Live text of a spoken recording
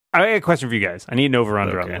I got a question for you guys. I need an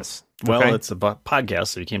over-under on this. Well, Okay? it's a podcast,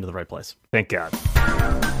 so you came to the right place. Thank God.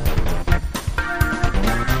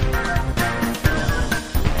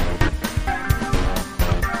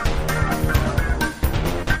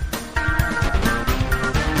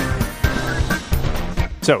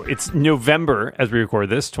 So it's November as we record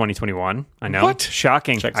this, 2021. I know. What?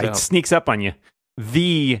 Shocking. Checks It out. sneaks up on you.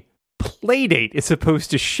 The Playdate is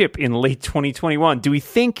supposed to ship in late 2021. Do we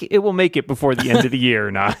think it will make it before the end of the year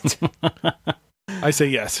or not? I say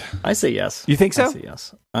yes. I say yes. You think so? I say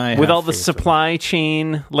yes. I With have all the faith in supply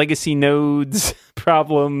chain, legacy nodes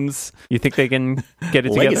problems, you think they can get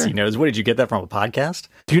it Legacy together? nodes. What, did you get that from a podcast?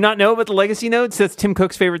 Do you not know about the legacy nodes? That's Tim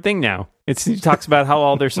Cook's favorite thing now. He talks about how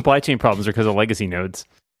all their supply chain problems are because of legacy nodes.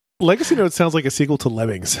 Legacy Notes sounds like a sequel to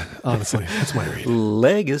Lemmings, honestly. That's my read.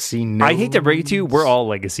 Legacy nodes. I hate to break it to you, we're all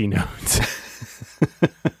legacy nodes.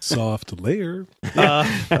 Soft layer.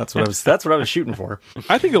 That's what I was shooting for.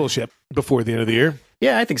 I think it'll ship before the end of the year.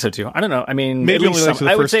 Yeah, I think so too. I don't know. I mean, Maybe at least only like to some,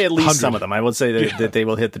 the I would first say at least 100. some of them. I would say that, Yeah. that they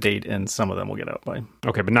will hit the date, and some of them will get out by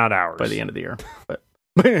Okay, but not ours. the end of the year. But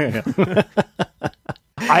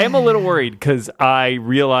I am a little worried because I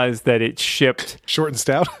realized that it shipped. Short and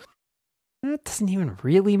stout. That doesn't even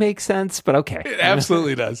really make sense, but okay. It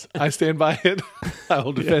absolutely does. I stand by it. I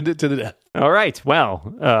will defend it to the death. All right.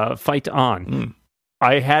 Well, fight on.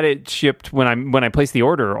 I had it shipped when I placed the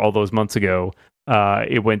order all those months ago.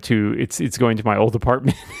 It went to it's going to my old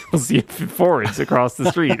apartment. We'll see if it forwards across the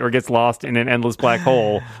street or gets lost in an endless black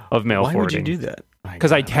hole of mail why would you forwarding. do that?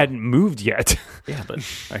 Because I hadn't moved yet. Yeah, but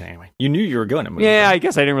anyway, you knew you were going to move. Yeah, I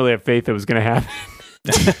guess I didn't really have faith it was going to happen.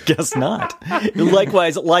 Guess not.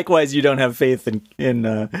 Likewise, you don't have faith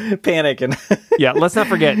in panic and Yeah, let's not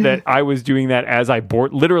forget that I was doing that as I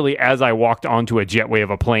literally as I walked onto a jetway of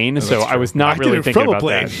a plane. So I was not I really did it thinking from a about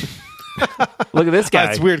plane. that. Look at this guy.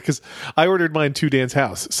 That's weird because I ordered mine to Dan's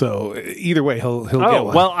house. So either way, he'll get Oh,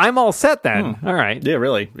 one. well, I'm all set then. All right. yeah,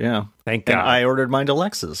 really, yeah. Thank And God. I ordered mine to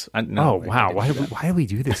Lexus. Oh, wow. Why do we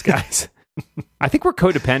do this, guys? I think we're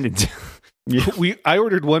codependent. I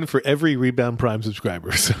ordered one for every Rebound Prime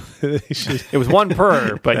subscriber. So they should- It was one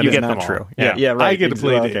per, but That you is get not them all. true. Yeah, right. I get a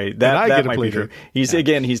play date, Okay, and that I get a might play be true.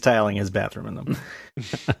 date. He's tiling his bathroom in them.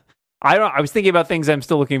 I was thinking about things I'm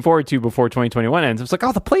still looking forward to before 2021 ends. I was like,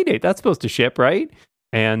 oh, the Playdate, that's supposed to ship, right?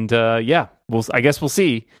 And yeah, I guess we'll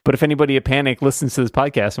see. But if anybody at Panic listens to this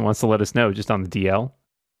podcast and wants to let us know just on the DL,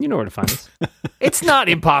 you know where to find us. It's not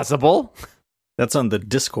impossible. That's on the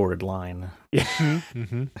Discord line.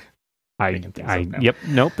 Mhm. Making things up now. Yep,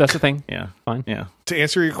 nope, that's the thing. Yeah, Fine. Yeah, To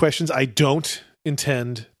answer your questions, I don't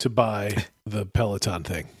intend to buy the Peloton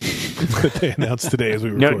thing that they announced today as we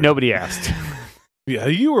No, recorded. nobody asked. Yeah,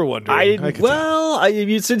 you were wondering. I could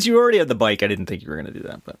tell. since you already had the bike, I didn't think you were going to do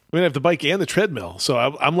that. But I mean, I have the bike and the treadmill. So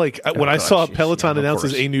I'm like, when I gosh, saw yes, Peloton yeah, of announce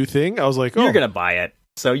as course. a new thing, I was like, oh, you're going to buy it.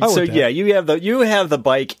 So want that. yeah, you have the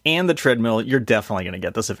bike and the treadmill. You're definitely going to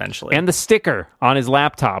get this eventually. And the sticker on his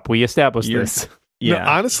laptop. We established You're- this. No, yeah,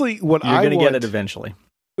 honestly, what you're I going to want, get it eventually.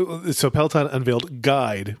 So Peloton unveiled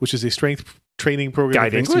Guide, which is a strength training program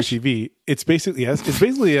Guide next English? to TV. It's basically an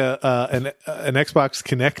Xbox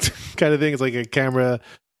Connect kind of thing. It's like a camera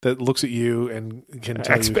that looks at you and can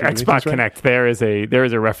tell you if you're doing things Xbox right. Connect. There is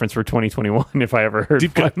a reference for 2021 if I ever heard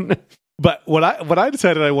Deep cut. one. But what I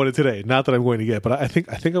decided I wanted today, not that I'm going to get, but I think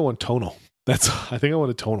I want Tonal. I think I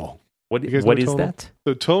want a Tonal. What You guys know what is Tonal? that?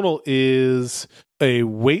 So Tonal is a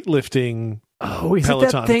weightlifting Oh, is it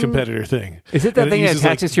Peloton that thing? competitor thing. Is it that And thing that uses,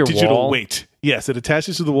 attaches to your digital wall? weight. Yes, it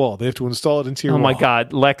attaches to the wall. They have to install it into your Oh wall. my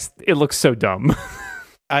God, Lex! It looks so dumb.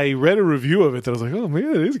 I read a review of it that I was like, oh man,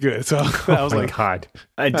 it is good. So I was Oh my like, God,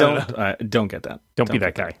 I don't get that. don't be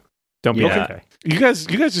that guy. Don't be Yeah. that guy. you guys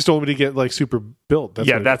just told me to get like super built. That's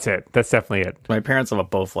Yeah, what that's it. That's definitely it. My parents have a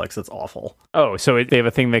Bowflex. It's awful. Oh, so they have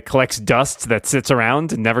a thing that collects dust that sits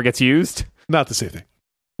around and never gets used. not the same thing.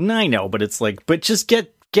 I know, but it's like, but just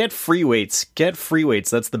get free weights. Get free weights.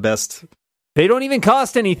 That's the best. They don't even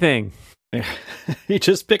cost anything. You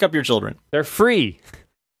just pick up your children. They're free.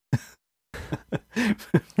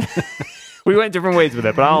 We went different ways with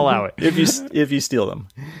it, but I'll allow it. If you steal them.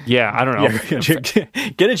 Yeah, I don't know.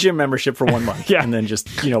 Get a gym membership for 1 month. Yeah. And then just,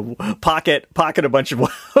 pocket a bunch of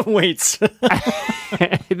weights.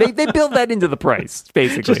 they build that into the price,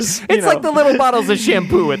 basically. Just, it's like the little bottles of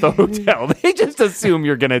shampoo at the hotel. They just assume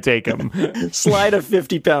you're going to take them. Slide a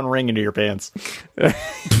 50-pound ring into your pants.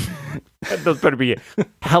 Those better be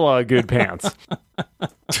hella good pants.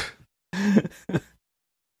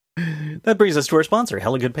 That brings us to our sponsor,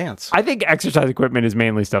 Hella Good Pants. I think exercise equipment is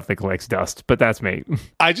mainly stuff that collects dust, but that's me.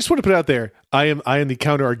 I just want to put it out there. I am the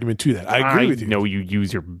counter argument to that. I agree with you. know you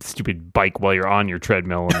use your stupid bike while you're on your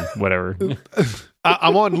treadmill and whatever.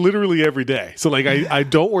 I'm on literally every day. So like I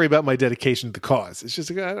don't worry about my dedication to the cause. It's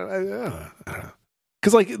just like, I don't know.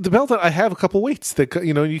 Because like the Peloton, I have a couple weights that,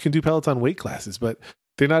 you can do Peloton weight classes, but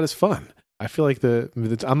they're not as fun. I feel like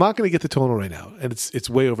I'm not going to get the tonal right now, and it's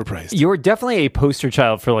way overpriced. You're definitely a poster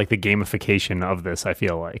child for like the gamification of this, I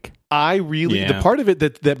feel like. The part of it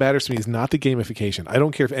that matters to me is not the gamification. I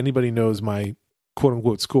don't care if anybody knows my quote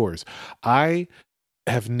unquote scores. I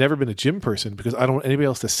have never been a gym person because I don't want anybody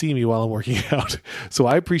else to see me while I'm working out. So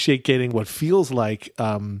I appreciate getting what feels like,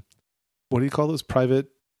 what do you call those? Private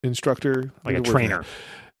instructor? Like a trainer.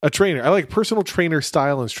 A trainer. I like personal trainer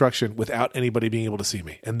style instruction without anybody being able to see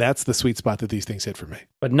me. And that's the sweet spot that these things hit for me.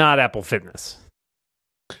 But not Apple Fitness.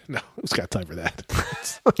 No, who's got time for that?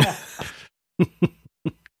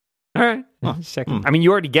 All right. Well, I mean,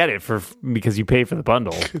 you already get it because you pay for the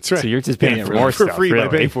bundle. That's right. So you're just paying for more for stuff. free. Really. I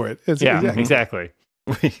pay for it. Exactly.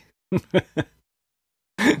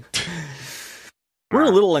 We're a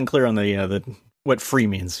little unclear on the what free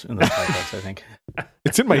means in this podcast, I think.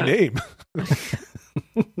 It's in my name.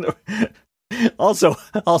 Also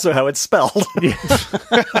how it's spelled.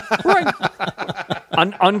 Right.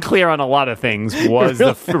 Unclear on a lot of things was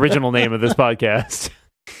the original name of this podcast.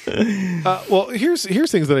 Well, here's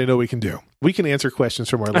things that I know we can do. We can answer questions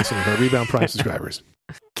from our listeners, our Rebound Prime subscribers.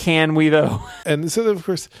 Can we, though? And so, of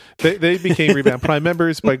course, they became Rebound Prime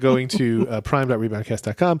members by going to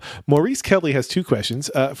prime.reboundcast.com. Maurice Kelly has 2 questions.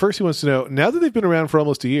 First, he wants to know, now that they've been around for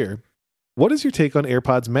almost a year, what is your take on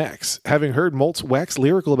AirPods Max? Having heard Moltz wax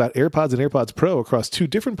lyrical about AirPods and AirPods Pro across 2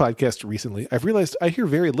 different podcasts recently, I've realized I hear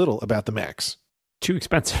very little about the Max. Too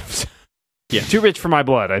expensive. Yeah. Too rich for my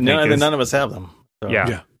blood, I think. None of us have them. So.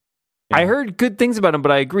 Yeah. I heard good things about them,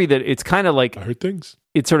 but I agree that it's kind of like I heard things.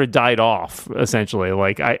 It sort of died off essentially.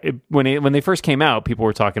 Like when they first came out, people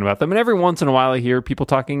were talking about them, and every once in a while I hear people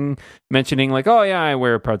mentioning like, "Oh yeah, I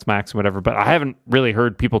wear AirPods Max," or whatever. But I haven't really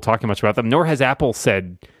heard people talking much about them. Nor has Apple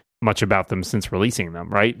said much about them since releasing them.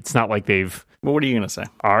 Right? It's not like they've. Well, what are you going to say?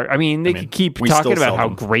 They keep talking about how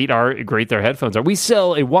great their headphones are. We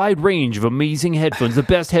sell a wide range of amazing headphones, the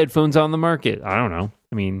best headphones on the market. I don't know.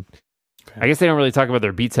 I mean. I guess they don't really talk about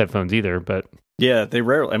their Beats headphones either, but yeah, they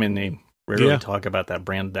rarely talk about that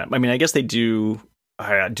brand. I guess they do.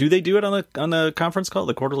 Do they do it on the conference call,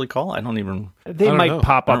 the quarterly call? I They might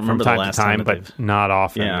pop up from time to time, but not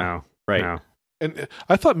often. No, right. No. And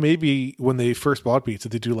I thought maybe when they first bought Beats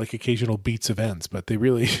that they do like occasional Beats events, but they're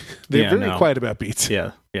very quiet about Beats.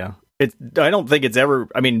 Yeah. I don't think it's ever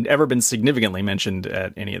been significantly mentioned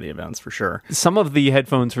at any of the events for sure. Some of the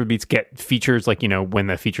headphones for Beats get features like, when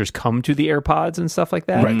the features come to the AirPods and stuff like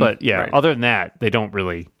that. Right. But other than that, they don't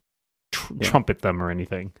really trumpet them or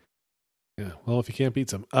anything. Yeah. Well, if you can't beat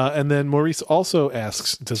them. And then Maurice also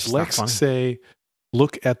asks, does Lex say,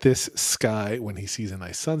 look at this sky when he sees a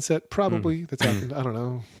nice sunset? Probably. That's happened. I don't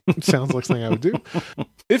know. It sounds like something I would do.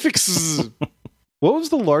 What was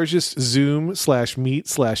the largest Zoom /Meet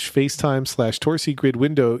 /FaceTime /Torsi grid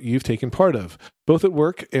window you've taken part of, both at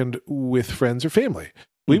work and with friends or family?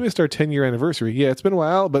 We missed our 10-year anniversary. Yeah, it's been a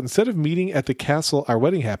while, but instead of meeting at the castle our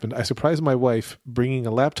wedding happened, I surprised my wife bringing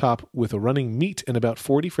a laptop with a running meet and about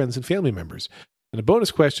 40 friends and family members. And a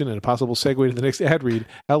bonus question and a possible segue to the next ad read,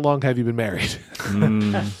 how long have you been married?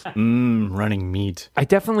 Running meet. I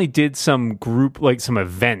definitely did some some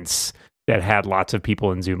events that had lots of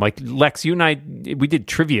people in Zoom. Like Lex, you and I, we did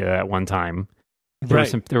trivia at one time. There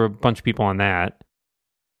were a bunch of people on that.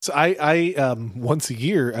 So I once a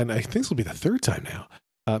year, and I think this will be the 3rd time now,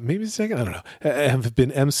 maybe the 2nd, I don't know, have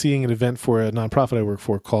been emceeing an event for a nonprofit I work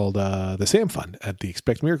for called the Sam Fund at the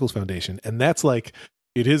Expect Miracles Foundation. And that's like,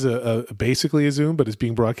 it is basically a Zoom, but it's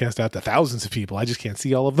being broadcast out to thousands of people. I just can't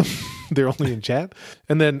see all of them. They're only in chat.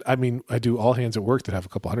 And then, I do all hands at work that have a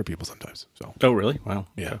couple hundred people sometimes. So. Oh, really? Wow.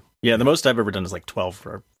 Yeah. Yeah, the most I've ever done is like 12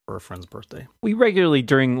 for a friend's birthday. We regularly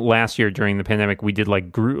during the pandemic, we did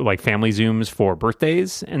like family Zooms for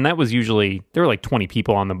birthdays, and that was usually there were like 20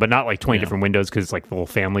 people on them, but not like 20 different windows because it's like little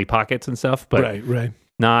family pockets and stuff. But right,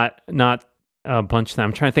 not a bunch of them.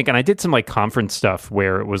 I'm trying to think, and I did some like conference stuff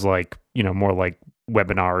where it was like more like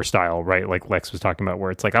webinar style, right? Like Lex was talking about,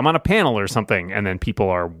 where it's like I'm on a panel or something, and then people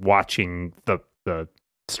are watching the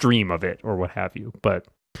stream of it or what have you. But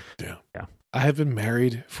yeah. I have been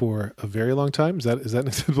married for a very long time. Is that an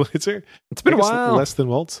acceptable answer? It's been a while. Less than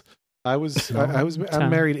Waltz. I'm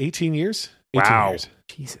married 18 years. 18 wow. years.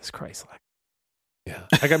 Jesus Christ. Yeah.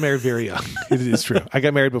 I got married very young. It is true. I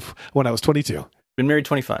got married when I was 22. Been married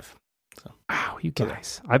 25. So. Wow, you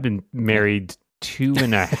guys. I've been married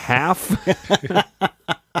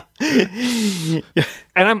 2.5.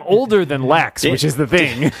 And I'm older than Lex, which is the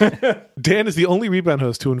thing. Dan is the only Rebound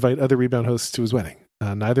host to invite other Rebound hosts to his wedding.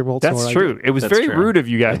 Neither Moltz That's nor I true. did. It was That's very true. rude of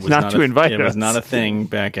you guys not to invite us. It was not a thing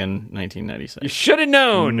back in 1996. You should have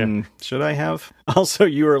known. Should I have? Also,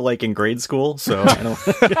 you were like in grade school, so I don't.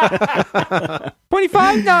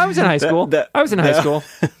 25? No, I was in high school. I was in high school.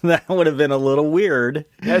 That would have been a little weird.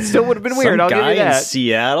 That still would have been weird. Some I'll give guy you in that.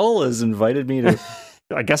 Seattle has invited me to.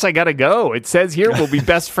 I guess I gotta go. It says here we'll be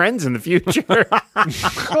best friends in the future.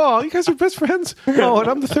 Oh, you guys are best friends. Oh, and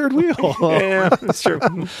I'm the third wheel. Yeah, that's true.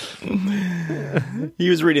 He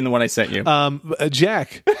was reading the one I sent you.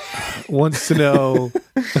 Jack wants to know.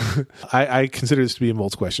 I consider this to be a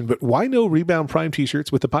Moltz question, but why no Rebound Prime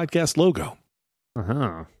T-shirts with the podcast logo?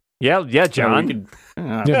 Uh-huh. Yeah, John.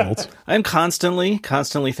 Yeah, Moltz. I'm constantly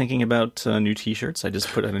thinking about new T-shirts. I just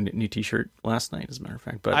put out a new T-shirt last night, as a matter of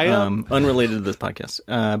fact, but unrelated to this podcast,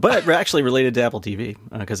 but actually related to Apple TV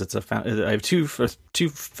because it's I have two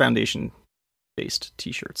foundation-based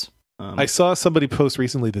T-shirts. I saw somebody post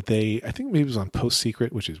recently that I think maybe it was on Post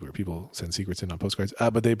Secret, which is where people send secrets in on postcards,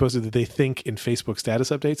 but they posted that they think in Facebook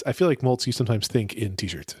status updates. I feel like Moltz, you sometimes think in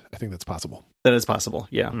T-shirts. I think that's possible. That is possible.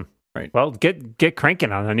 Yeah. Right. Well, get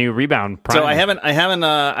cranking on a new Rebound Prime. So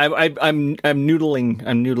I'm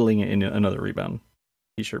noodling in another Rebound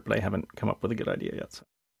T-shirt, but I haven't come up with a good idea yet. So.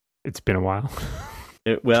 It's been a while.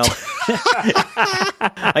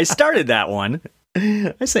 I started that one.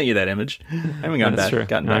 I sent you that image. I haven't gotten back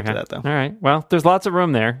to that though. All right. Well, there's lots of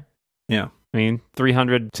room there. Yeah. I mean,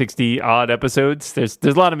 360 odd episodes. There's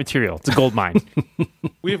a lot of material. It's a gold mine.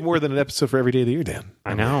 We have more than an episode for every day of the year, Dan.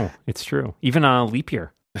 I know. It's true. Even on a leap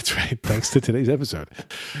year. That's right. Thanks to today's episode.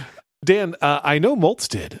 Dan, I know Moltz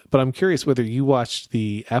did, but I'm curious whether you watched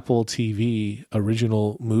the Apple TV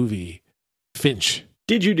original movie, Finch.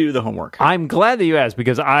 Did you do the homework? I'm glad that you asked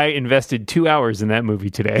because I invested 2 hours in that movie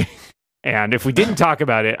today. And if we didn't talk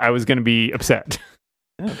about it, I was going to be upset.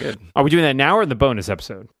 Oh, good. Are we doing that now or in the bonus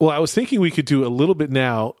episode? Well, I was thinking we could do a little bit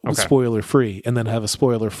now, Okay. spoiler free, and then have a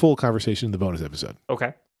spoiler full conversation in the bonus episode.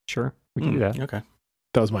 Okay. Sure. We can do that. Okay.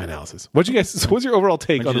 That was my analysis. What's your overall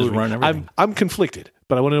take on the movie? Run everything? I'm conflicted,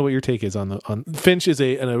 but I want to know what your take is on Finch is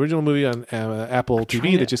an original movie on Apple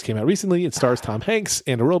TV that just came out recently. It stars Tom Hanks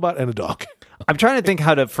and a robot and a dog. I'm trying to think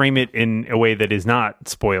how to frame it in a way that is not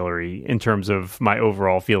spoilery in terms of my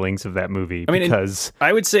overall feelings of that movie. I mean, because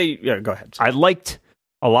I would say, yeah, go ahead. I liked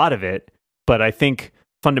a lot of it, but I think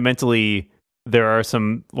fundamentally there are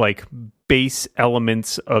some like base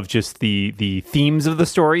elements of just the themes of the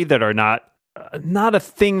story that are not a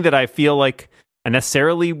thing that I feel like I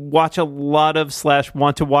necessarily watch a lot of /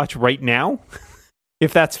 want to watch right now,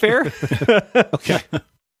 if that's fair. Okay.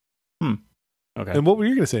 Okay. And what were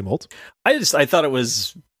you going to say, Molt? I thought it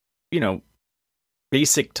was,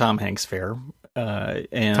 basic Tom Hanks fare.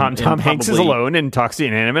 And Tom Hanks is alone and talks to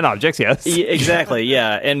inanimate objects. Yes, exactly.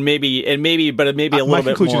 Yeah, and maybe a little bit more. My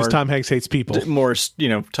conclusion is Tom Hanks hates people. More,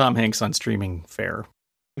 Tom Hanks on streaming fare.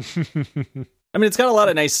 I mean, it's got a lot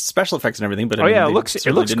of nice special effects and everything, but it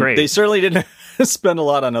looks great. They certainly didn't spend a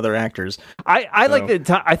lot on other actors. I like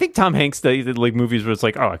that. I think Tom Hanks did like movies where it's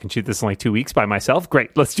like, oh, I can shoot this in like 2 weeks by myself.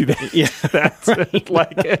 Great, let's do that. Yeah, that's right.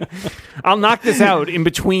 Like, I'll knock this out in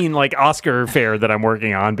between like Oscar fare that I'm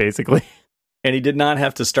working on, basically. And he did not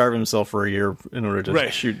have to starve himself for a year in order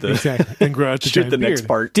to shoot the and grow out the next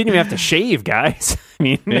part. Didn't even have to shave, guys. I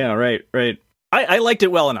mean, yeah, right. I liked it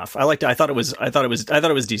well enough. I thought it was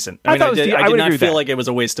decent. I did not feel like it was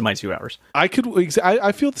a waste of my 2 hours. I feel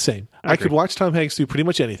the same. I could watch Tom Hanks do pretty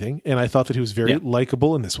much anything, and I thought that he was very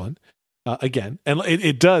likable in this one. Again, and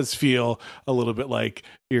it does feel a little bit like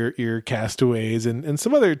your Castaways and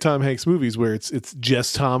some other Tom Hanks movies where it's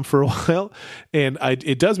just Tom for a while, and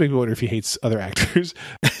it does make me wonder if he hates other actors.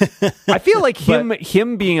 I feel like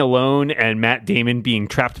him being alone and Matt Damon being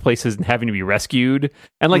trapped places and having to be rescued,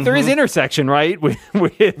 and like there is intersection, right, with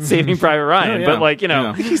Saving Private Ryan, but like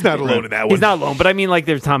he's not alone in that one. He's not alone, but I mean like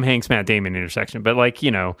there's Tom Hanks Matt Damon intersection, but like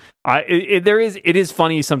it is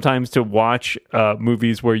funny sometimes to watch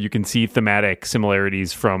movies where you can see thematic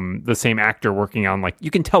similarities from the same actor working on, like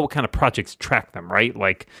you can tell what kind of projects track them, right?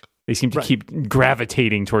 Like they seem to keep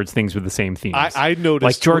gravitating towards things with the same themes. I noticed,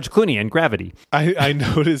 like George Clooney and Gravity. I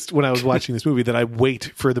noticed when I was watching this movie that I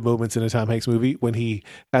wait for the moments in a Tom Hanks movie when he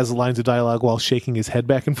has lines of dialogue while shaking his head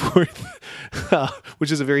back and forth,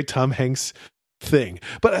 which is a very Tom Hanks thing.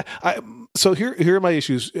 But so here are my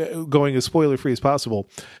issues, going as spoiler free as possible.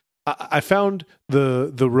 I found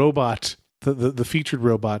the robot, the featured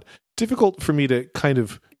robot, difficult for me to kind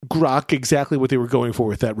of grok exactly what they were going for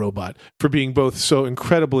with that robot, for being both so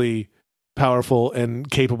incredibly powerful and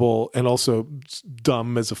capable and also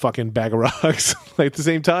dumb as a fucking bag of rocks like at the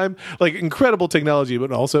same time. Like incredible technology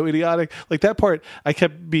but also idiotic. Like that part I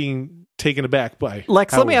kept being taken aback by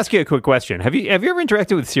Lex, let me ask you a quick question. Have you ever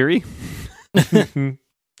interacted with Siri? The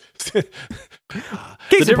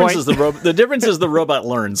difference is the robot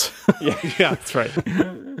learns. Yeah, that's right.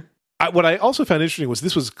 What I also found interesting was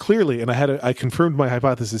this was clearly, and I confirmed my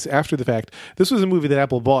hypothesis after the fact, this was a movie that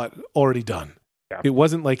Apple bought already done. Yeah. It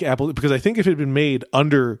wasn't like Apple, because I think if it had been made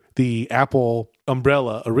under the Apple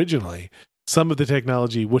umbrella originally, some of the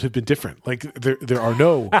technology would have been different. Like there are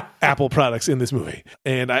no Apple products in this movie.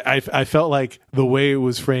 And I felt like the way it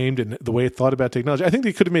was framed and the way it thought about technology, I think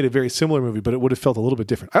they could have made a very similar movie, but it would have felt a little bit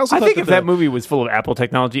different. I think if that movie was full of Apple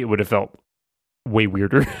technology, it would have felt way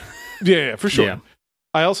weirder. Yeah, for sure. Yeah.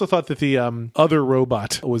 I also thought that the other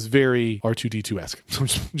robot was very R2-D2-esque. So I'm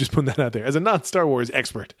just putting that out there. As a non-Star Wars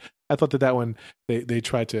expert, I thought that one, they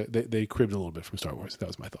tried to, they cribbed a little bit from Star Wars. That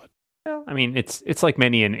was my thought. Well, I mean, it's like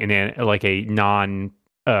many in like a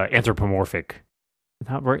non-anthropomorphic,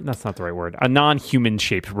 not right, that's not the right word, a non-human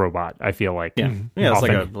shaped robot, I feel like. Yeah, yeah,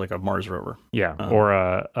 it's like a Mars rover. Yeah, or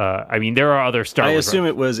I mean, there are other Star Wars. I assume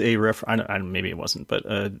it was a maybe it wasn't, but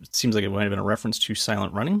it seems like it might have been a reference to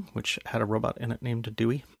Silent Running, which had a robot in it named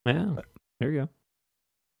Dewey. Yeah, there you go.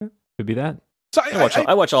 Yeah, could be that. So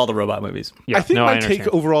I watch all the robot movies. Yeah, I think my take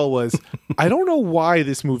overall was, I don't know why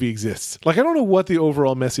this movie exists. Like, I don't know what the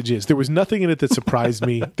overall message is. There was nothing in it that surprised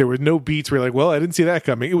me. There were no beats where you're like, well, I didn't see that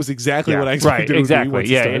coming. It was exactly what I expected it would be once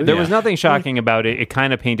it started. There was nothing shocking about it. It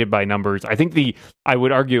kind of painted by numbers. I think I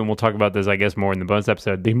would argue, and we'll talk about this, I guess, more in the bonus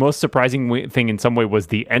episode, the most surprising thing in some way was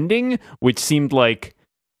the ending, which seemed like,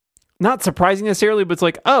 not surprising necessarily, but it's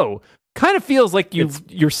like, oh, kind of feels like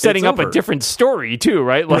you're setting up a different story too,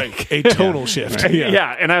 right? Like a tonal shift. Right?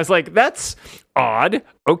 Yeah. And I was like, that's odd.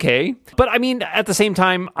 Okay. But I mean, at the same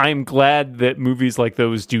time, I'm glad that movies like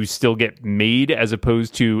those do still get made as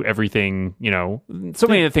opposed to everything, so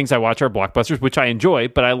many of the things I watch are blockbusters, which I enjoy,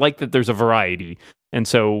 but I like that there's a variety. And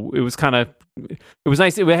so it was nice.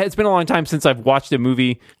 It's been a long time since I've watched a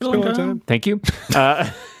movie. It's been a long time. Thank you.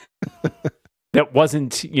 That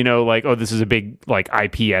wasn't, like, oh, this is a big like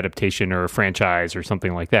IP adaptation or a franchise or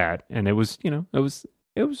something like that. And it was, it was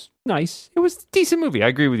nice. It was a decent movie. I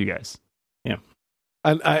agree with you guys. Yeah.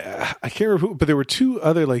 And I can't remember who, but there were two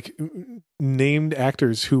other like named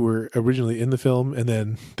actors who were originally in the film, and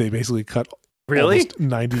then they basically cut Really?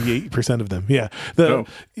 98% of them. Yeah.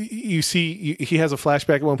 You see, he has a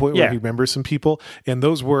flashback at one point where he remembers some people, and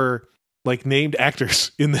those were like named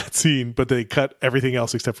actors in that scene, but they cut everything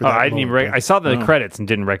else except for that. I didn't even. I saw the credits and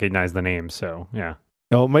didn't recognize the names. So yeah.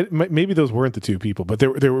 No, maybe those weren't the two people, but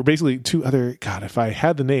there were basically two other. God, if I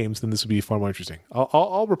had the names, then this would be far more interesting.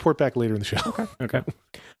 I'll report back later in the show. Okay.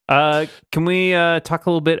 Can we talk a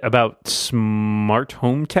little bit about smart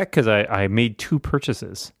home tech? Because I made two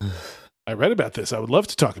purchases. I read about this. I would love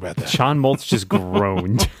to talk about that. Sean Moltz just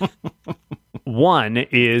groaned. One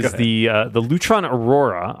is the Lutron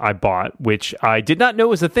Aurora I bought, which I did not know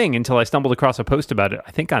was a thing until I stumbled across a post about it,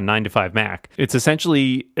 I think on 9to5Mac. It's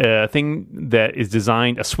essentially a thing that is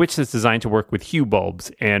a switch that's designed to work with Hue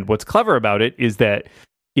bulbs. And what's clever about it is that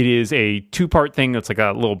it is a two-part thing that's like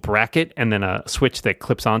a little bracket and then a switch that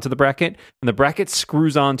clips onto the bracket. And the bracket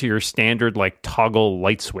screws onto your standard like toggle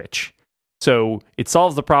light switch. So it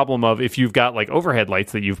solves the problem of if you've got like overhead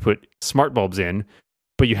lights that you've put smart bulbs in,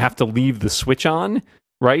 but you have to leave the switch on,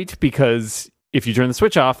 right? Because if you turn the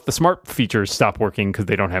switch off, the smart features stop working because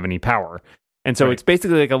they don't have any power. And so it's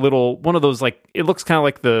basically like a little one of those, like, it looks kind of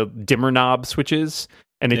like the dimmer knob switches,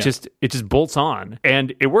 and it just bolts on,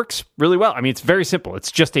 and it works really well. I mean, it's very simple.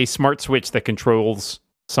 It's just a smart switch that controls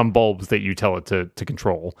some bulbs that you tell it to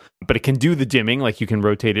control, but it can do the dimming. Like, you can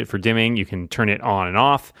rotate it for dimming, you can turn it on and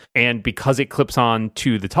off, and because it clips on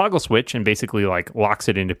to the toggle switch and basically like locks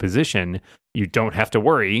it into position, you don't have to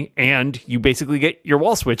worry, and you basically get your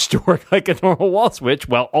wall switch to work like a normal wall switch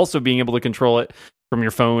while also being able to control it from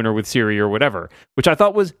your phone or with Siri or whatever, which I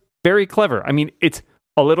thought was very clever. I mean, it's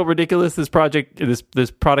a little ridiculous this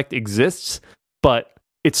product exists, but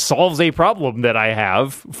it solves a problem that I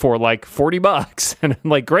have for like $40, and I'm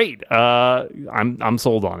like, great. I'm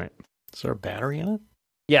sold on it. Is there a battery in it?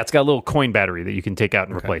 Yeah, it's got a little coin battery that you can take out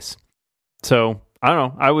and replace. So I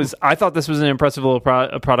don't know. I thought this was an impressive little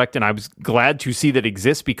product, and I was glad to see that it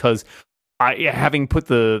exists because having put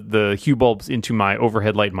the Hue bulbs into my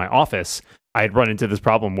overhead light in my office, I had run into this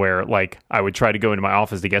problem where like I would try to go into my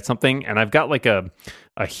office to get something, and I've got like a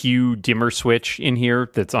Hue dimmer switch in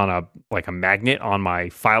here that's on a magnet on my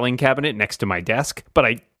filing cabinet next to my desk, but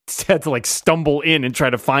I had to like stumble in and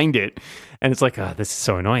try to find it, and it's like, this is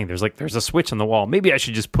so annoying. There's a switch on the wall. Maybe I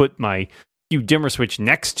should just put my Hue dimmer switch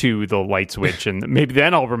next to the light switch, and maybe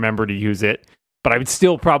then I'll remember to use it. but I would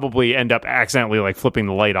still probably end up accidentally like flipping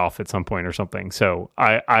the light off at some point or something. So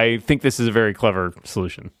I think this is a very clever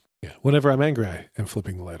solution. Yeah, whenever I'm angry, I am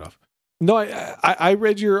flipping the light off. No, I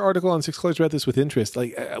read your article on Six Colors about this with interest.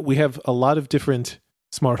 Like we have a lot of different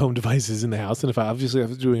smart home devices in the house, and if I was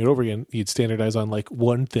doing it over again, you'd standardize on like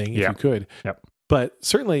one thing if you could. Yep. But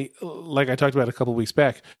certainly, like I talked about a couple of weeks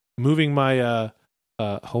back, moving my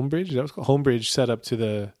Homebridge, that was called Homebridge setup to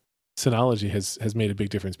the Synology has made a big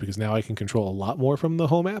difference because now I can control a lot more from the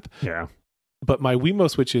home app. Yeah. But my Wemo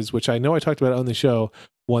switches, which I know I talked about on the show,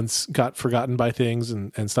 once got forgotten by things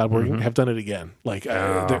and stopped working, have done it again. Like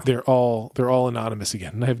they're all anonymous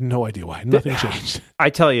again, and I have no idea why. Nothing changed.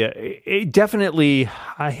 I tell you, it definitely.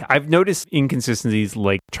 I've noticed inconsistencies,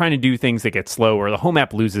 like trying to do things that get slow, or the home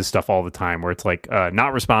app loses stuff all the time, where it's like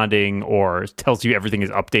not responding or tells you everything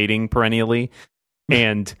is updating perennially,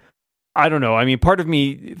 and. I don't know. I mean, part of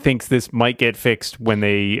me thinks this might get fixed when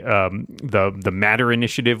they the Matter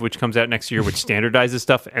initiative, which comes out next year, which standardizes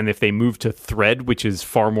stuff, and if they move to Thread, which is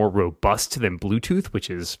far more robust than Bluetooth, which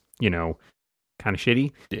is kind of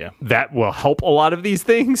shitty. Yeah, that will help a lot of these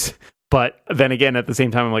things. But then again, at the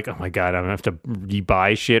same time, I'm like, oh my god, I'm gonna have to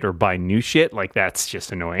rebuy shit or buy new shit. Like that's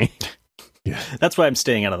just annoying. Yeah, that's why I'm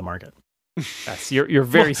staying out of the market. That's you're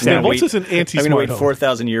very sad. What's this an anti-smart I'm going to home? wait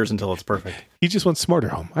 4,000 years until it's perfect. He just wants smarter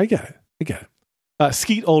home. I get it.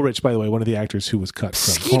 Skeet Ulrich, by the way, one of the actors who was cut.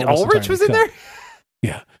 Skeet Ulrich was in there?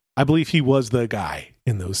 Yeah. I believe he was the guy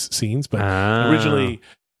in those scenes, but originally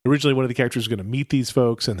one of the characters was going to meet these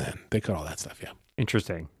folks, and then they cut all that stuff, yeah.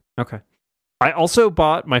 Interesting. Okay. I also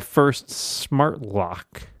bought my first smart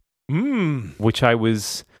lock, which it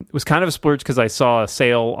was kind of a splurge because I saw a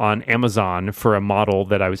sale on Amazon for a model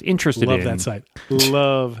that I was interested in. Love that site.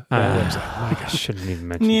 Love that website. Oh my gosh. I shouldn't even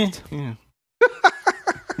mention it. Yeah.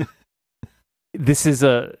 This is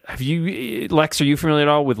Lex, are you familiar at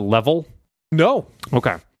all with Level? No.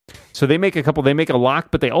 Okay. So they make a lock,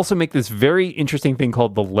 but they also make this very interesting thing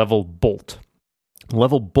called the Level Bolt.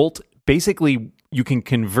 Level Bolt, basically you can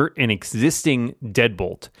convert an existing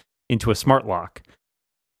deadbolt into a smart lock,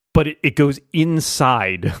 but it goes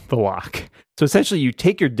inside the lock. So essentially you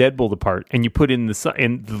take your deadbolt apart and you put in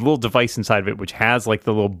the little device inside of it, which has like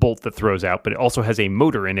the little bolt that throws out, but it also has a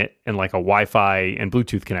motor in it and like a Wi-Fi and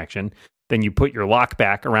Bluetooth connection. Then you put your lock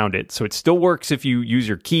back around it. So it still works if you use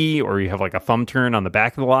your key or you have like a thumb turn on the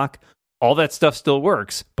back of the lock. All that stuff still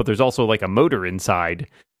works, but there's also like a motor inside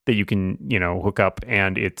that you can, hook up,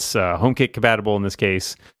 and it's HomeKit compatible in this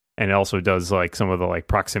case. And it also does like some of the like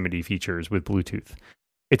proximity features with Bluetooth.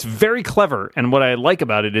 It's very clever. And what I like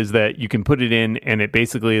about it is that you can put it in and it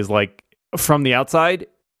basically is like from the outside,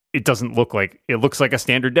 it looks like a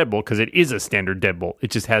standard deadbolt because it is a standard deadbolt.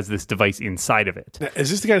 It just has this device inside of it. Now,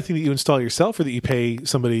 is this the kind of thing that you install yourself or that you pay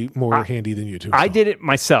somebody more handy than you to install? I did it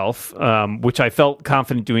myself, which I felt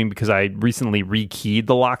confident doing because I recently rekeyed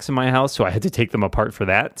the locks in my house, so I had to take them apart for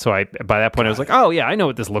that. So by that point, I was like, oh yeah, I know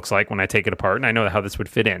what this looks like when I take it apart, and I know how this would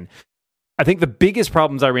fit in. I think the biggest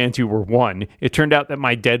problems I ran into were, one, it turned out that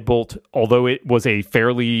my deadbolt, although it was a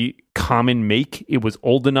fairly common make, it was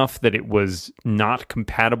old enough that it was not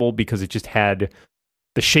compatible because it just had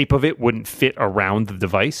the shape of it wouldn't fit around the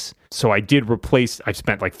device. So I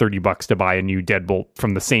spent like $30 to buy a new deadbolt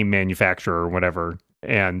from the same manufacturer or whatever,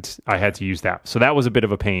 and I had to use that. So that was a bit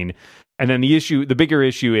of a pain. And then the bigger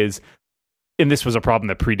issue is, and this was a problem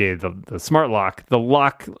that predated the smart lock, the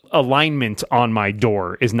lock alignment on my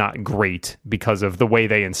door is not great because of the way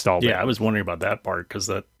they installed it. Yeah, I was wondering about that part because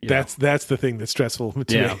that's the thing that's stressful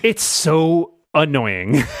to me. It's so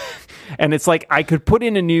annoying. And it's like I could put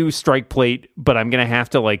in a new strike plate, but I'm going to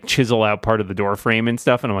have to like chisel out part of the door frame and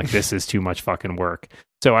stuff. And I'm like, this is too much fucking work.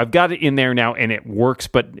 So I've got it in there now and it works.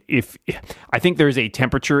 But I think there's a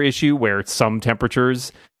temperature issue where at some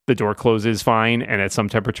temperatures the door closes fine, and at some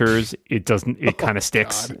temperatures it doesn't. It kind of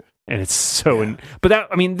sticks, God. And it's so. Yeah. But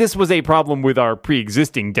this was a problem with our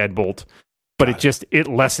pre-existing deadbolt, but it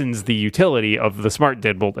lessens the utility of the smart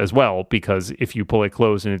deadbolt as well, because if you pull it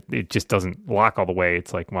closed and it just doesn't lock all the way,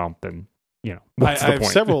 it's like, well, then what's the point? I have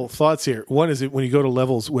several thoughts here. One is that when you go to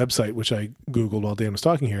Level's website, which I googled while Dan was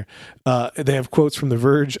talking here, they have quotes from The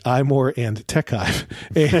Verge, iMore, and TechHive.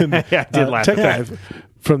 And I did laugh at that. TechHive,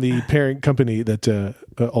 from the parent company that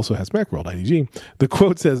also has Macworld, IDG. The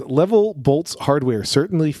quote says, "Level Bolt's hardware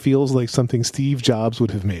certainly feels like something Steve Jobs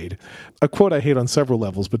would have made." A quote I hate on several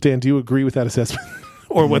levels, but Dan, do you agree with that assessment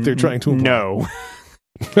or what they're trying to imply? No.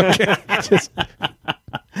 Okay.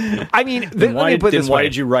 I mean, why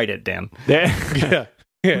did you write it, Dan? Yeah,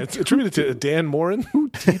 it's attributed to Dan Morin. Who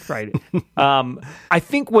did write it? I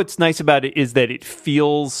think what's nice about it is that it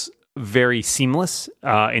feels very seamless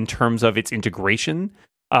in terms of its integration.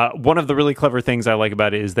 One of the really clever things I like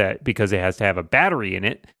about it is that because it has to have a battery in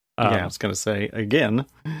it. I was going to say again.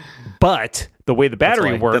 But the way the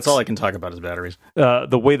battery works... That's all I can talk about is batteries.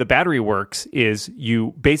 The way the battery works is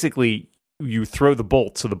you throw the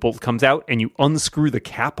bolt, so the bolt comes out, and you unscrew the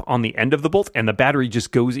cap on the end of the bolt, and the battery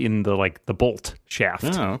just goes in the bolt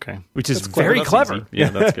shaft. Oh, okay. Which is very clever. Easy. Yeah,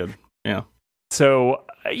 that's good. Yeah. So,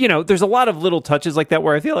 there's a lot of little touches like that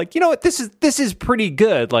where I feel like, you know what, this is pretty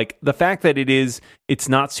good. Like the fact that it's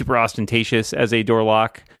not super ostentatious as a door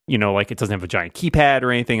lock, like it doesn't have a giant keypad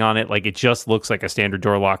or anything on it. Like it just looks like a standard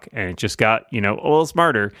door lock and it just got, a little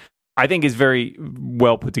smarter, I think is very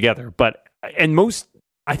well put together.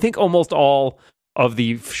 I think almost all of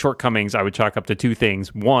the shortcomings I would chalk up to two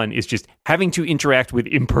things. One is just having to interact with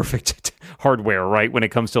imperfect hardware, right? When it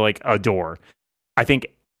comes to like a door, I think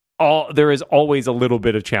there is always a little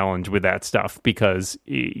bit of challenge with that stuff because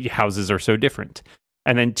houses are so different.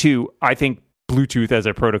 And then two, I think Bluetooth as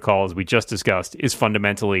a protocol, as we just discussed, is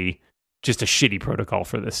fundamentally just a shitty protocol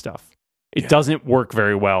for this stuff. It doesn't work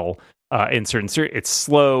very well in certain... It's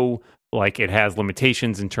slow, like it has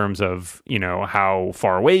limitations in terms of, how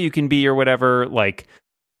far away you can be or whatever. Like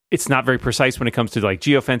it's not very precise when it comes to like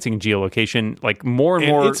geofencing and geolocation. Like more and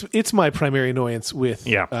more... It's my primary annoyance with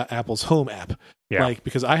Apple's Home app. Yeah. Like,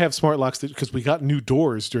 because I have smart locks because we got new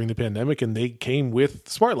doors during the pandemic and they came with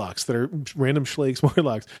smart locks that are random Schlage smart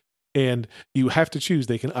locks. And you have to choose.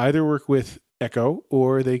 They can either work with Echo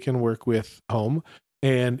or they can work with Home.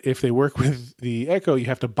 And if they work with the Echo, you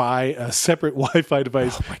have to buy a separate Wi-Fi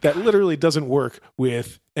device that literally doesn't work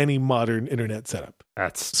with any modern internet setup.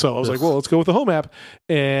 So I was like, well, let's go with the Home app.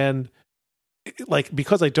 And like,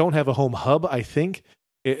 because I don't have a Home hub, I think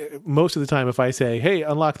most of the time, if I say, "Hey,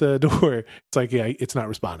 unlock the door," it's like, it's not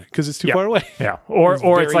responding because it's too far away. Yeah,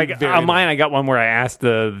 or it's like on mine. I got one where I asked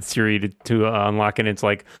the Siri to unlock it. And it's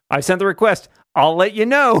like, I sent the request. I'll let you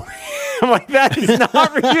know. I'm like, that is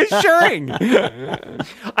not reassuring.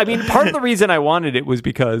 I mean, part of the reason I wanted it was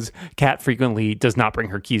because Kat frequently does not bring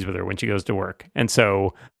her keys with her when she goes to work, and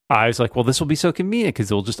so I was like, well, this will be so convenient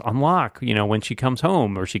because it'll just unlock, when she comes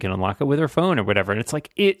home, or she can unlock it with her phone or whatever. And it's like,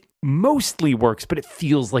 it mostly works, but it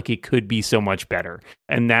feels like it could be so much better.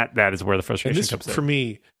 And that is where the frustration comes in. For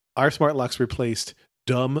me, our smart locks replaced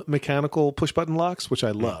dumb mechanical push button locks, which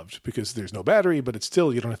I loved because there's no battery, but it's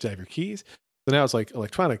still, you don't have to have your keys. So now it's like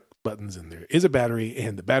electronic buttons and there is a battery,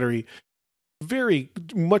 and the battery very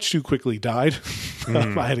much too quickly died.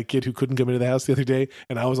 I had a kid who couldn't come into the house the other day,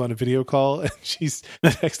 and I was on a video call, and she's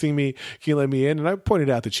texting me, "Can you let me in?" And I pointed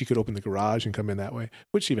out that she could open the garage and come in that way,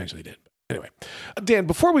 which she eventually did. Anyway, Dan,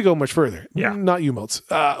 before we go much further, not you, Moltz,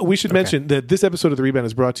 we should mention that this episode of The Rebound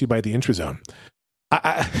is brought to you by the Intrazone.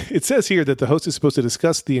 It says here that the host is supposed to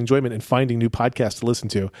discuss the enjoyment in finding new podcasts to listen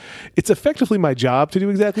to. It's effectively my job to do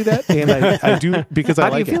exactly that, and I do because I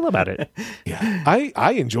like it. How do you feel about it? Yeah,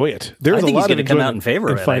 I enjoy it. There's a lot of enjoyment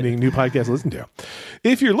in finding new podcasts to listen to.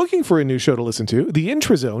 If you're looking for a new show to listen to, The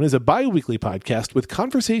Intrazone is a bi-weekly podcast with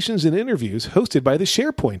conversations and interviews hosted by the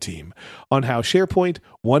SharePoint team on how SharePoint,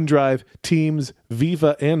 OneDrive, Teams,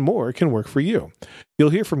 Viva, and more can work for you. You'll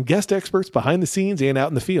hear from guest experts behind the scenes and out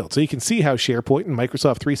in the field, so you can see how SharePoint and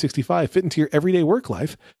Microsoft 365 fit into your everyday work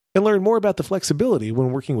life and learn more about the flexibility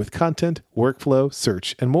when working with content, workflow,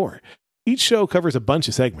 search, and more. Each show covers a bunch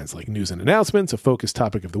of segments like news and announcements, a focused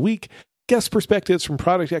topic of the week, guest perspectives from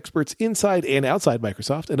product experts inside and outside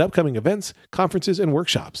Microsoft, and upcoming events, conferences, and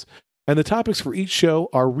workshops. And the topics for each show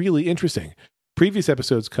are really interesting. Previous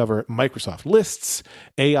episodes cover Microsoft lists,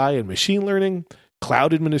 AI and machine learning,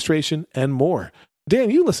 cloud administration, and more.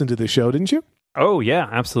 Dan, you listened to this show, didn't you? Oh, yeah,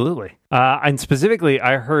 absolutely. And specifically,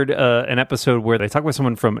 I heard an episode where they talk with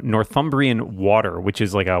someone from Northumbrian Water, which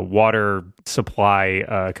is like a water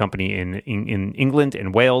supply company in England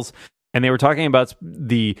and Wales. And they were talking about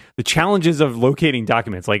the challenges of locating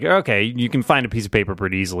documents. Like, okay, you can find a piece of paper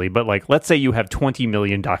pretty easily, but like, let's say you have 20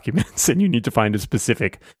 million documents and you need to find a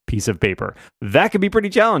specific piece of paper. That could be pretty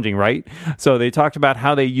challenging, right? So they talked about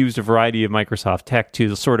how they used a variety of Microsoft tech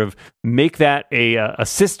to sort of make that a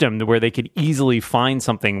system where they could easily find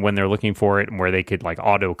something when they're looking for it, and where they could like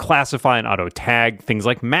auto-classify and auto-tag things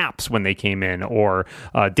like maps when they came in, or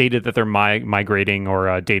data that they're migrating,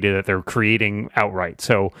 or data that they're creating outright.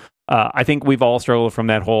 So I think we've all struggled from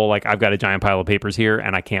that whole, like, I've got a giant pile of papers here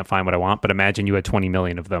and I can't find what I want. But imagine you had 20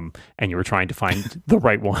 million of them and you were trying to find the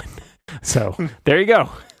right one. So there you go.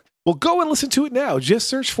 Well, go and listen to it now. Just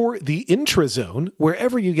search for The Intrazone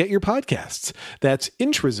wherever you get your podcasts. That's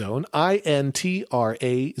Intrazone, INTRAZONE,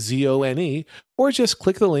 or just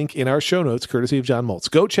click the link in our show notes, courtesy of John Moltz.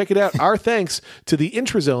 Go check it out. Our thanks to The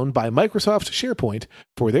Intrazone by Microsoft SharePoint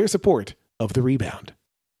for their support of The Rebound.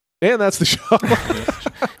 And that's the show.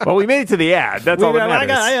 Well, we made it to the ad. That's all that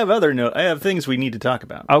matters. I have other note. I have things we need to talk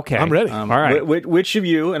about. Okay. I'm ready. All right. Which of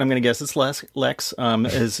you, and I'm going to guess it's Lex,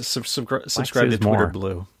 is subscribed to Twitter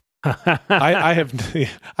Blue? I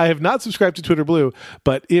have not subscribed to Twitter Blue,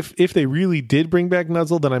 but if they really did bring back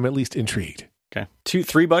Nuzzle, then I'm at least intrigued. Okay,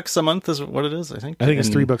 $3 a month is what it is. I think it's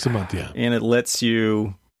 $3 a month. Yeah, and it lets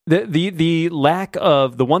you the lack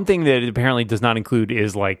of the one thing that it apparently does not include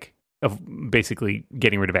is like of basically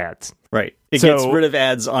getting rid of ads. Right, it gets rid of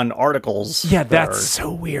ads on articles. Yeah, that's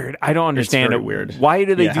so weird. I don't understand it. Weird. Why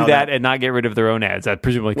do they do that and not get rid of their own ads?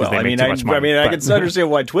 Presumably because they make too much money. I can understand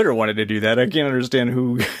why Twitter wanted to do that. I can't understand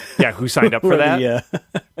who signed up for that. Yeah,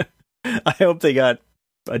 I hope they got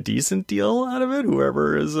a decent deal out of it,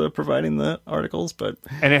 whoever is providing the articles.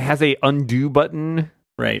 And it has a undo button,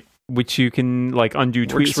 right, which you can like undo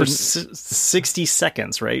tweets for 60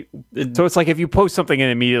 seconds, right? So it's like if you post something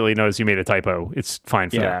and immediately notice you made a typo, it's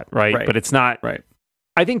fine for that, right? But it's not. Right.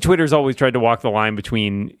 I think Twitter's always tried to walk the line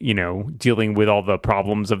between, dealing with all the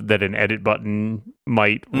problems that an edit button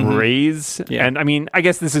might raise. Yeah. And I mean, I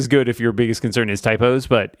guess this is good if your biggest concern is typos,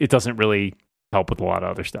 but it doesn't really help with a lot of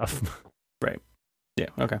other stuff. Right. Yeah.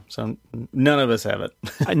 Okay. So none of us have it.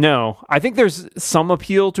 No, I think there's some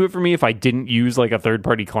appeal to it for me if I didn't use like a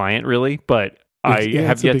third-party client, really. But I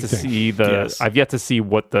have yet to see I've yet to see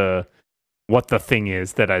what the thing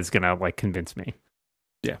is that is gonna like convince me.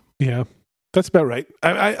 Yeah. Yeah. That's about right.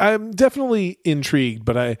 I'm definitely intrigued,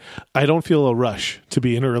 but I don't feel a rush to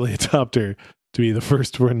be an early adopter, to be the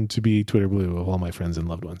first one to be Twitter Blue of all my friends and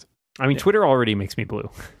loved ones. I mean, Twitter already makes me blue.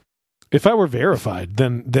 If I were verified,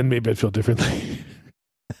 then maybe I'd feel differently.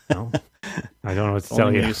 No, I don't know what to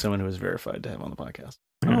tell you. Use someone who is verified to have on the podcast.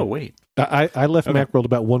 Oh, wait. I left Macworld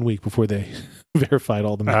about 1 week bore they verified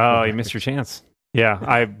all the Macworld. Oh, you missed your chance.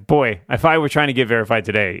 Yeah, if I were trying to get verified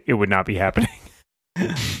today, it would not be happening.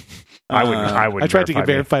 I would. I tried to get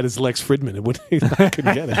verified as Lex Fridman. I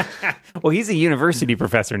couldn't get it. Well, he's a university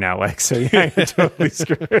professor now, Lex. So yeah, you're totally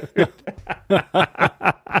screwed.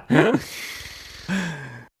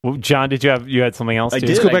 Well, John, did you had something else? I did.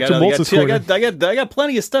 Let's go back to Moltz's corner. I got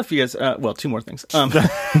plenty of stuff, you guys. Well, 2 more things.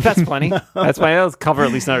 That's plenty. That's why I'll cover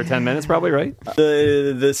at least another 10 minutes, probably, right?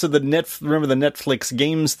 Remember the Netflix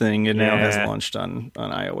games thing? It now has launched on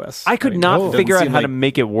iOS. I could not figure out how to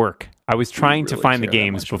make it work. I was trying to find the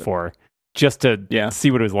games before just to see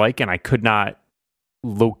what it was like, and I could not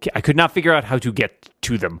figure out how to get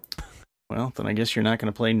to them. Well, then I guess you're not going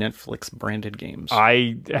to play Netflix branded games.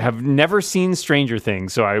 I have never seen Stranger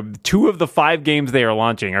Things, so 2 of the 5 games they are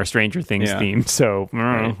launching are Stranger Things themed. So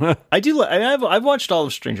right. I do. I've watched all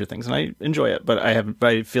of Stranger Things and I enjoy it, but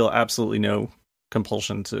I feel absolutely no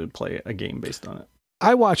compulsion to play a game based on it.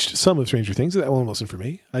 I watched some of Stranger Things. That one wasn't for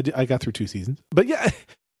me. I got through 2 seasons, but yeah,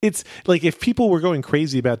 it's like if people were going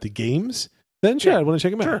crazy about the games, then sure, I'd want to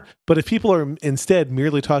check them out. But if people are instead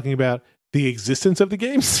merely talking about the existence of the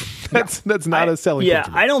games, that's not a selling point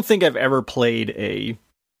to me. I don't think I've ever played a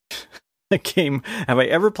game. Have I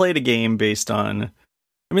ever played a game based on?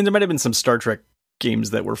 I mean, there might have been some Star Trek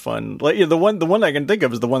games that were fun. Like the one I can think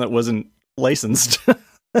of is the one that wasn't licensed.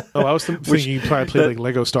 Oh, I was thinking you probably played like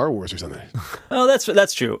Lego Star Wars or something. Oh,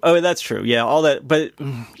 that's true. Oh, that's true. Yeah, all that. But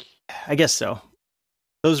I guess so.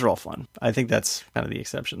 Those are all fun. I think that's kind of the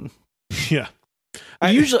exception. Yeah.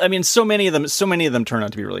 So many of them turn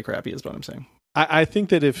out to be really crappy, is what I'm saying. I think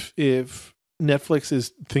that if Netflix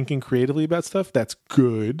is thinking creatively about stuff, that's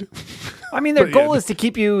good. I mean, their goal is to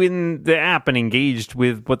keep you in the app and engaged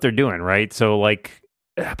with what they're doing, right? So, like,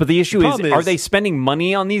 but the issue is, are they spending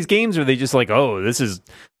money on these games, or are they just like, oh, let's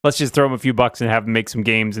just throw them a few bucks and have them make some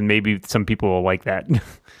games, and maybe some people will like that.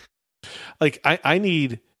 Like, I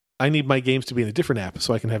need my games to be in a different app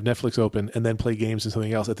so I can have Netflix open and then play games and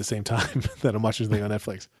something else at the same time that I'm watching something on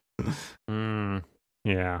Netflix.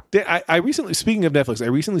 Yeah. I recently, speaking of Netflix, I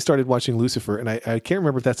recently started watching Lucifer, and I can't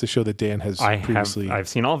remember if that's a show that Dan has previously. I've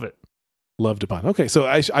seen all of it. Loved upon. Okay, so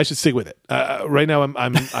I should stick with it. Right now,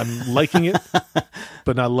 I'm liking it,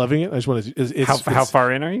 but not loving it. I just want to. How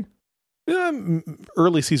far in are you?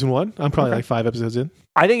 Early season 1. I'm probably like 5 episodes in.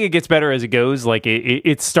 I think it gets better as it goes. Like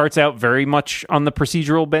it starts out very much on the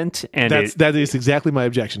procedural bent, and that is exactly my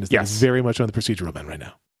objection. It's very much on the procedural bent right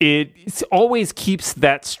now. It always keeps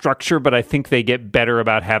that structure, but I think they get better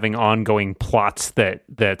about having ongoing plots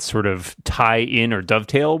that sort of tie in or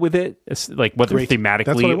dovetail with it, like whether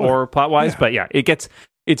thematically or plot wise. Yeah. But yeah,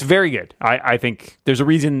 it's very good. I think there's a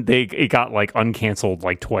reason it got like uncanceled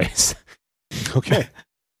like twice. Okay.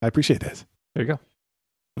 I appreciate that. There you go.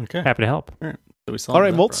 Okay. Happy to help. All right. So we saw All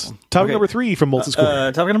right, Moltz. Topic number 3 from Moltz's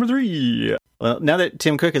Corner. Topic number 3. Well, now that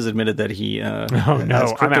Tim Cook has admitted that he has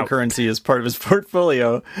cryptocurrency as part of his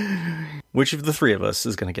portfolio, which of the three of us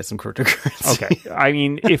is going to get some cryptocurrency? Okay. I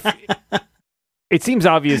mean, if it seems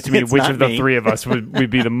obvious to me which of the three of us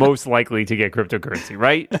would be the most likely to get cryptocurrency,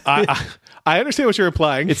 right? I understand what you're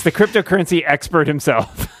implying. It's the cryptocurrency expert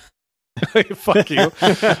himself. Fuck you.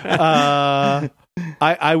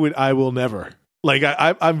 I will never. Like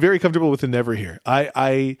I'm very comfortable with the never here.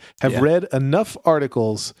 I have read enough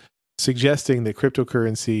articles suggesting that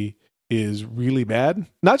cryptocurrency is really bad,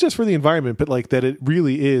 not just for the environment, but like that it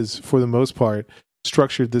really is, for the most part,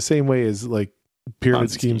 structured the same way as like pyramid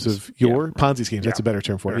schemes of Ponzi schemes. That's a better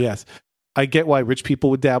term for it. Yes. I get why rich people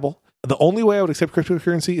would dabble. The only way I would accept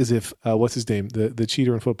cryptocurrency is if, what's his name? The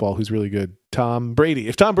cheater in football who's really good. Tom Brady.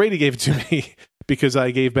 If Tom Brady gave it to me because I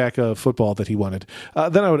gave back a football that he wanted,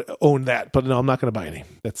 then I would own that. But no, I'm not going to buy any.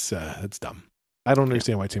 That's dumb. I don't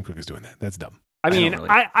understand why Tim Cook is doing that. That's dumb. I mean,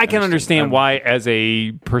 I can understand why, as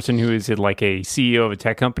a person who is like a CEO of a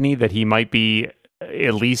tech company, that he might be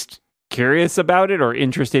at least curious about it or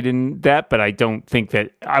interested in that. But I don't think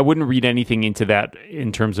that I wouldn't read anything into that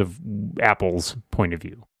in terms of Apple's point of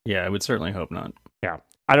view. Yeah, I would certainly hope not. Yeah.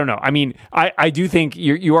 I don't know. I mean, I do think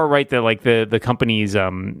you are right that like the company's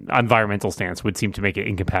environmental stance would seem to make it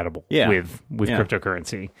incompatible with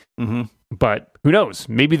cryptocurrency. Mm-hmm. But who knows?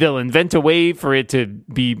 Maybe they'll invent a way for it to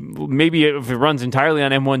be. Maybe if it runs entirely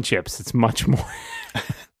on M1 chips, it's much more.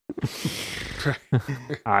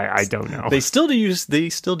 I don't know. They still do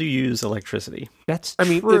use electricity. That's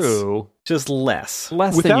true. Just less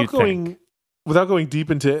than you think. Without going deep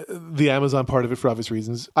into the Amazon part of it for obvious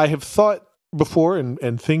reasons, I have thought before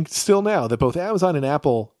and think still now that both Amazon and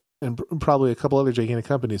Apple and probably a couple other gigantic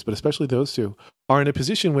companies, but especially those two, are in a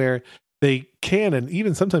position where they can and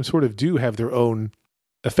even sometimes sort of do have their own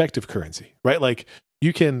effective currency, right? Like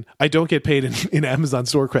I don't get paid in Amazon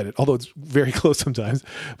store credit, although it's very close sometimes.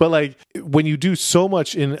 But like when you do so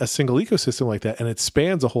much in a single ecosystem like that, and it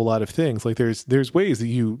spans a whole lot of things, like there's ways that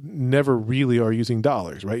you never really are using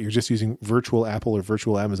dollars, right? You're just using virtual Apple or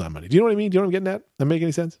virtual Amazon money. Do you know what I mean? Do you know what I'm getting at? That make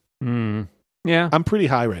any sense? Yeah. I'm pretty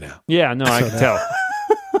high right now. Yeah, no, I can tell.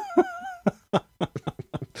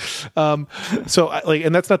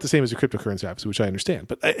 And that's not the same as your cryptocurrency apps, which I understand,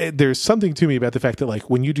 but there's something to me about the fact that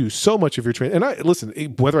like when you do so much of your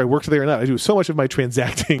whether I work there or not, I do so much of my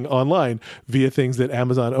transacting online via things that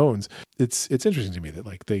Amazon owns. It's interesting to me that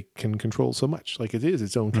like they can control so much. Like it is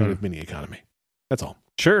its own kind of mini economy. That's all.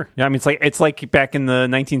 Sure. Yeah, I mean it's like back in the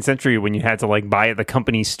 19th century when you had to like buy at the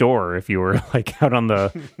company store if you were like out in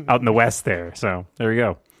the West there. So there you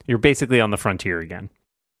go. You're basically on the frontier again.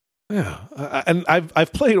 Yeah, and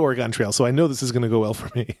I've played Oregon Trail, so I know this is going to go well for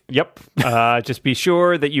me. Yep. Just be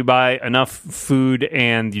sure that you buy enough food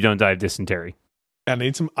and you don't die of dysentery. And I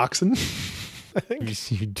need some oxen, I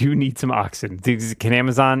think. You do need some oxen. Can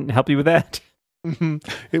Amazon help you with that?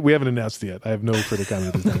 Mm-hmm. We haven't announced it yet. I have no further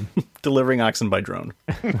comment at this time. Delivering oxen by drone.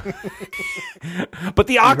 But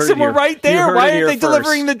the oxen were right there. Why aren't they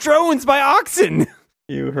delivering the drones by oxen?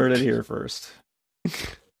 You heard it here first.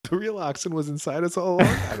 The real oxen was inside us all along?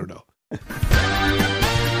 I don't know.